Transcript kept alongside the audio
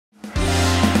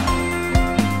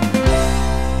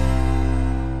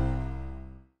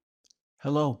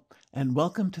Hello, and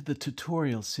welcome to the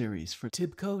tutorial series for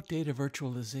TIBCO Data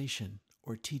Virtualization,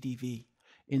 or TDV.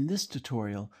 In this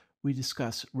tutorial, we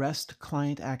discuss REST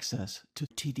client access to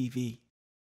TDV.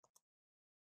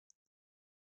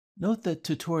 Note that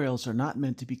tutorials are not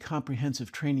meant to be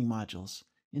comprehensive training modules.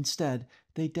 Instead,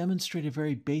 they demonstrate a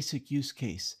very basic use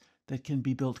case that can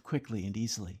be built quickly and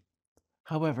easily.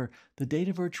 However, the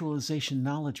data virtualization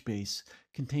knowledge base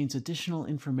contains additional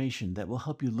information that will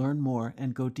help you learn more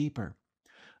and go deeper.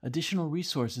 Additional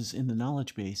resources in the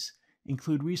knowledge base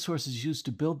include resources used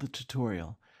to build the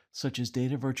tutorial, such as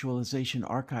data virtualization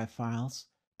archive files,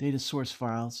 data source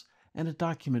files, and a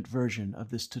document version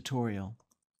of this tutorial.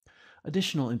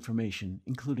 Additional information,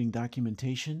 including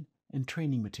documentation and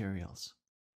training materials.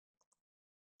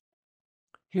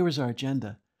 Here is our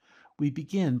agenda. We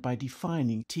begin by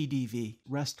defining TDV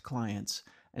REST clients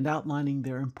and outlining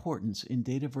their importance in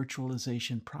data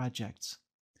virtualization projects.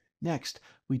 Next,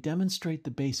 we demonstrate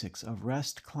the basics of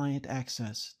REST client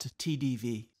access to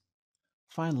TDV.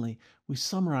 Finally, we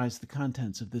summarize the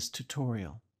contents of this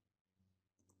tutorial.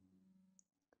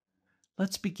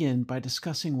 Let's begin by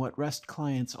discussing what REST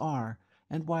clients are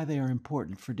and why they are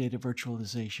important for data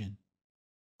virtualization.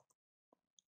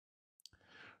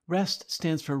 REST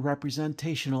stands for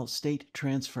Representational State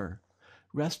Transfer.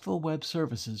 RESTful web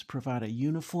services provide a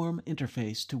uniform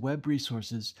interface to web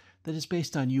resources that is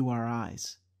based on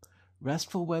URIs.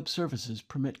 RESTful web services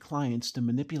permit clients to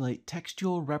manipulate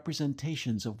textual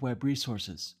representations of web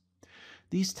resources.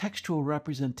 These textual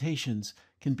representations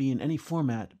can be in any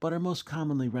format, but are most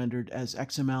commonly rendered as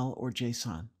XML or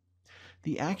JSON.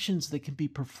 The actions that can be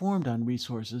performed on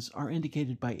resources are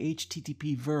indicated by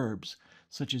HTTP verbs,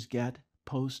 such as get,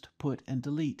 post, put, and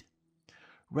delete.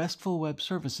 RESTful web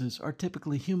services are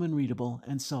typically human-readable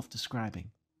and self-describing.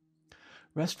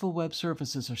 RESTful web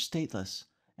services are stateless,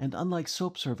 and unlike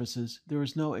SOAP services, there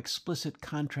is no explicit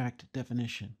contract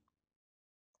definition.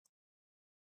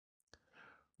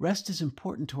 REST is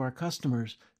important to our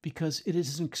customers because it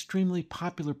is an extremely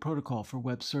popular protocol for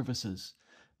web services.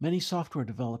 Many software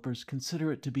developers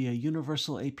consider it to be a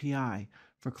universal API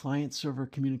for client-server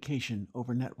communication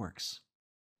over networks.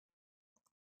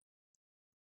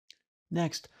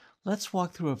 Next, let's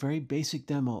walk through a very basic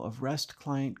demo of REST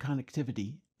client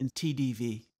connectivity in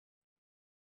TDV.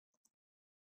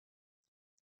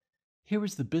 Here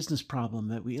is the business problem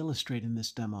that we illustrate in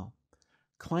this demo.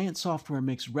 Client software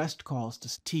makes REST calls to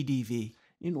TDV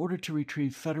in order to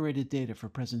retrieve federated data for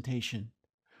presentation.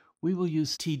 We will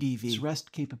use TDV's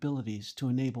REST capabilities to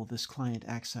enable this client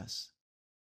access.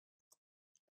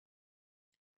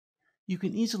 You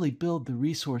can easily build the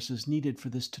resources needed for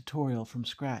this tutorial from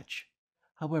scratch.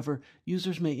 However,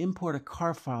 users may import a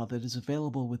CAR file that is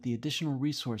available with the additional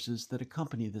resources that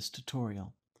accompany this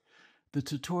tutorial. The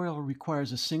tutorial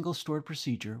requires a single stored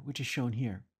procedure, which is shown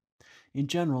here. In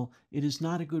general, it is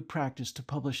not a good practice to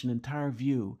publish an entire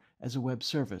view as a web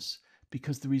service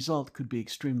because the result could be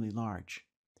extremely large.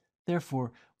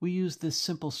 Therefore, we use this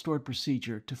simple stored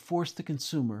procedure to force the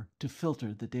consumer to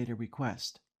filter the data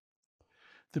request.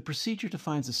 The procedure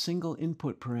defines a single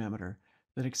input parameter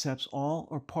that accepts all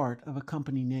or part of a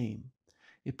company name.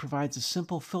 It provides a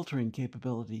simple filtering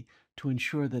capability to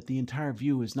ensure that the entire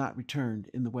view is not returned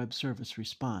in the web service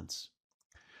response.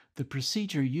 The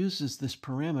procedure uses this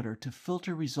parameter to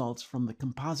filter results from the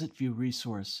composite view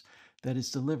resource that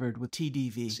is delivered with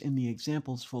TDV in the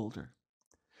examples folder.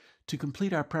 To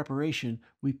complete our preparation,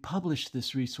 we publish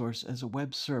this resource as a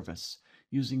web service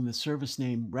using the service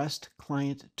name REST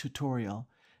Client Tutorial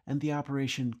and the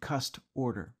operation cust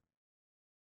order.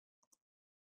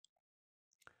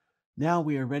 Now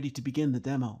we are ready to begin the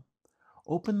demo.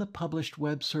 Open the published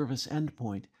web service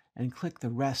endpoint and click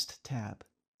the REST tab.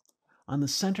 On the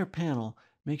center panel,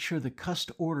 make sure the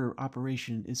cust order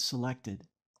operation is selected.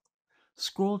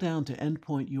 Scroll down to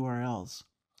endpoint URLs.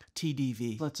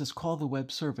 TDV lets us call the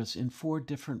web service in 4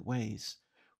 different ways.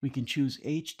 We can choose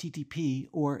HTTP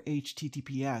or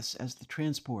HTTPS as the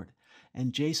transport,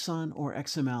 and JSON or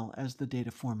XML as the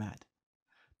data format.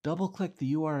 Double-click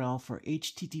the URL for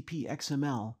HTTP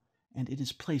XML, and it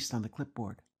is placed on the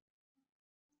clipboard.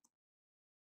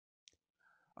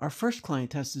 Our first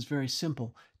client test is very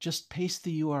simple. Just paste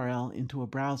the URL into a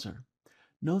browser.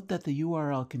 Note that the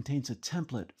URL contains a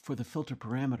template for the filter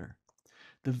parameter.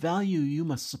 The value you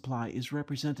must supply is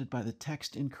represented by the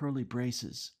text in curly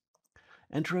braces.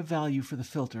 Enter a value for the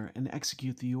filter and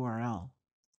execute the URL.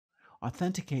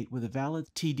 Authenticate with a valid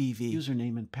TDV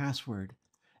username and password,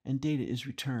 and data is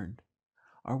returned.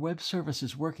 Our web service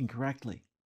is working correctly.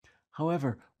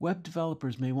 However, web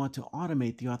developers may want to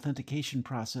automate the authentication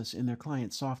process in their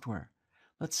client software.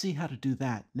 Let's see how to do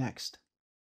that next.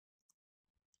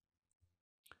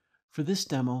 For this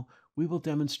demo, we will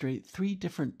demonstrate 3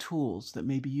 different tools that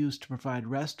may be used to provide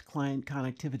REST client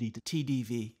connectivity to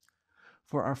TDV.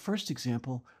 For our first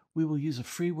example, we will use a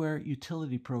freeware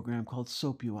utility program called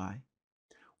SoapUI.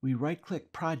 We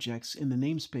right-click Projects in the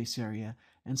namespace area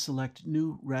and select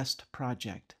New REST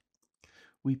Project.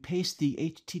 We paste the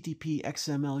HTTP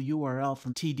XML URL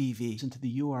from TDV into the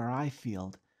URI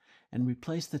field and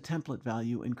replace the template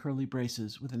value in curly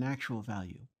braces with an actual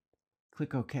value.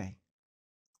 Click OK.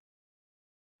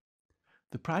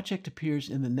 The project appears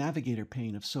in the Navigator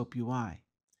pane of SoapUI,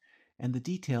 and the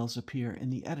details appear in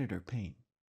the Editor pane.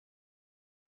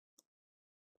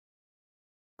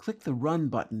 Click the Run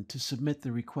button to submit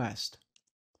the request.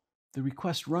 The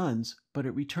request runs, but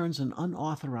it returns an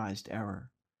unauthorized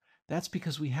error. That's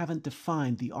because we haven't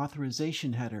defined the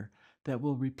authorization header that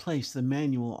will replace the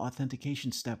manual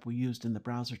authentication step we used in the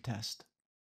browser test.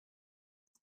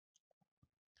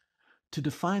 To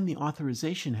define the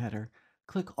authorization header,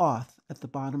 click Auth at the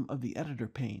bottom of the Editor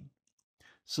pane.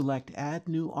 Select Add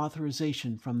New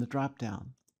Authorization from the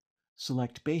drop-down.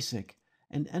 Select Basic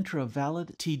and enter a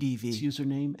valid TDV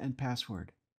username and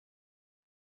password.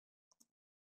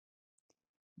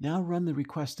 Now run the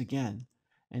request again,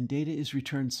 and data is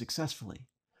returned successfully.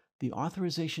 The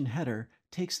authorization header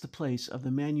takes the place of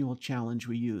the manual challenge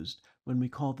we used when we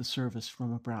called the service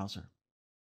from a browser.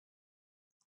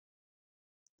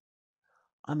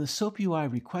 On the SoapUI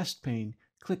request pane,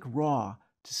 click Raw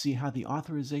to see how the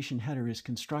authorization header is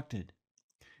constructed.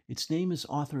 Its name is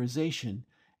Authorization,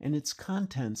 and its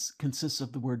contents consists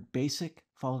of the word BASIC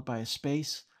followed by a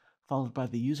space, followed by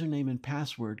the username and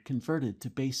password converted to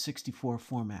base64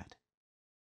 format.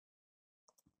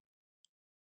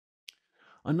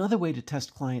 Another way to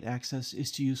test client access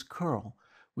is to use curl,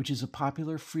 which is a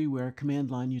popular freeware command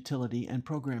line utility and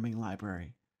programming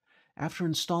library. After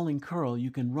installing curl, you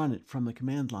can run it from the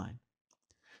command line.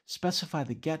 Specify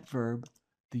the get verb,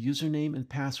 the username and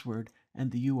password,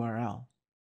 and the URL.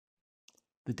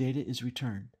 The data is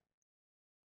returned.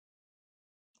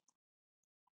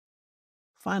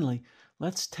 Finally,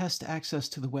 let's test access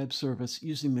to the web service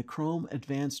using the Chrome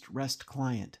Advanced REST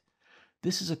Client.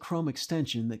 This is a Chrome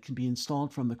extension that can be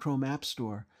installed from the Chrome App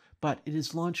Store, but it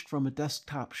is launched from a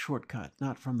desktop shortcut,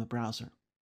 not from the browser.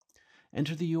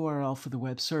 Enter the URL for the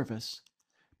web service,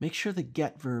 make sure the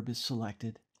get verb is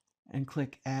selected, and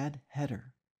click Add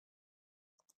Header.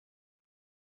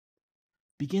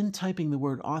 Begin typing the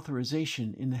word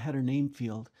authorization in the header name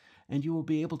field, and you will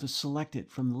be able to select it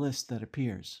from the list that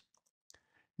appears.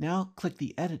 Now click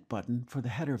the Edit button for the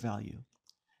header value.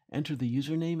 Enter the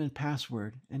username and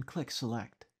password and click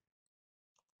Select.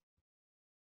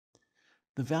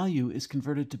 The value is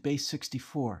converted to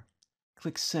base64.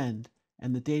 Click Send,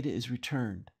 and the data is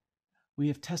returned. We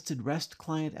have tested REST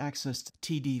client access to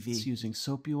TDV using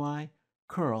SoapUI,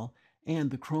 curl, and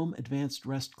the Chrome Advanced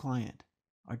REST Client.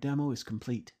 Our demo is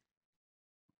complete.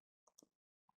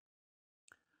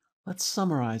 Let's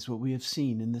summarize what we have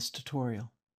seen in this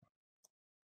tutorial.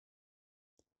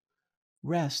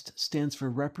 REST stands for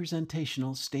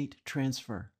Representational State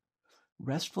Transfer.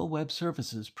 RESTful web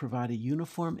services provide a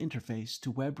uniform interface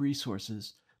to web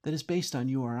resources that is based on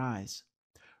URIs.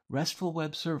 RESTful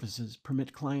web services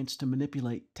permit clients to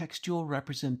manipulate textual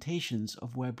representations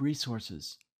of web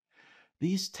resources.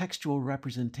 These textual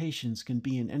representations can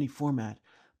be in any format,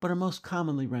 but are most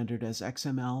commonly rendered as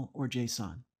XML or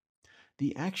JSON.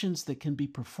 The actions that can be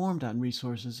performed on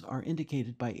resources are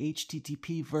indicated by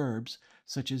HTTP verbs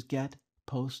such as get,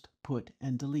 post, put,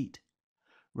 and delete.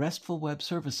 RESTful web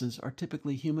services are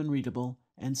typically human-readable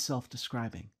and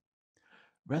self-describing.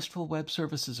 RESTful web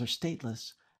services are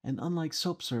stateless, and unlike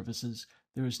SOAP services,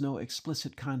 there is no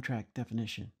explicit contract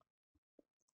definition.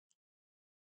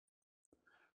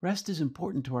 REST is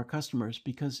important to our customers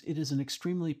because it is an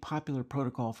extremely popular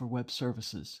protocol for web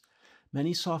services.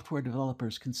 Many software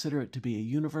developers consider it to be a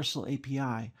universal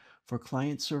API for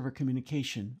client-server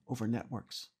communication over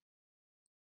networks.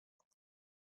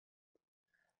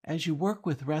 As you work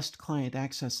with REST client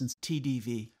access in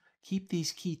TDV, keep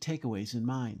these key takeaways in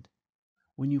mind.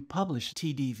 When you publish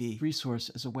TDV resource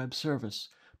as a web service,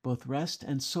 both REST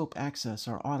and SOAP access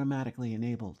are automatically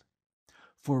enabled.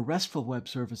 For RESTful web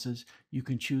services, you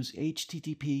can choose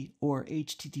HTTP or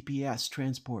HTTPS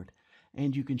transport,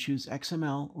 and you can choose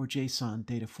XML or JSON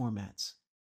data formats.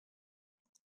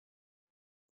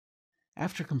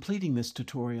 After completing this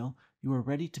tutorial, you are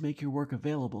ready to make your work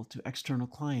available to external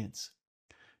clients.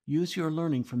 Use your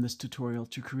learning from this tutorial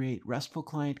to create RESTful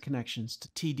client connections to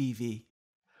TDV.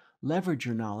 Leverage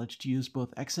your knowledge to use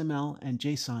both XML and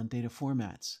JSON data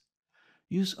formats.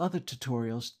 Use other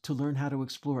tutorials to learn how to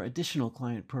explore additional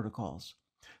client protocols,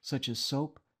 such as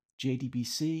SOAP,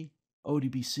 JDBC,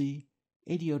 ODBC,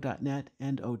 ADO.NET,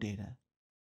 and OData.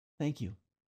 Thank you.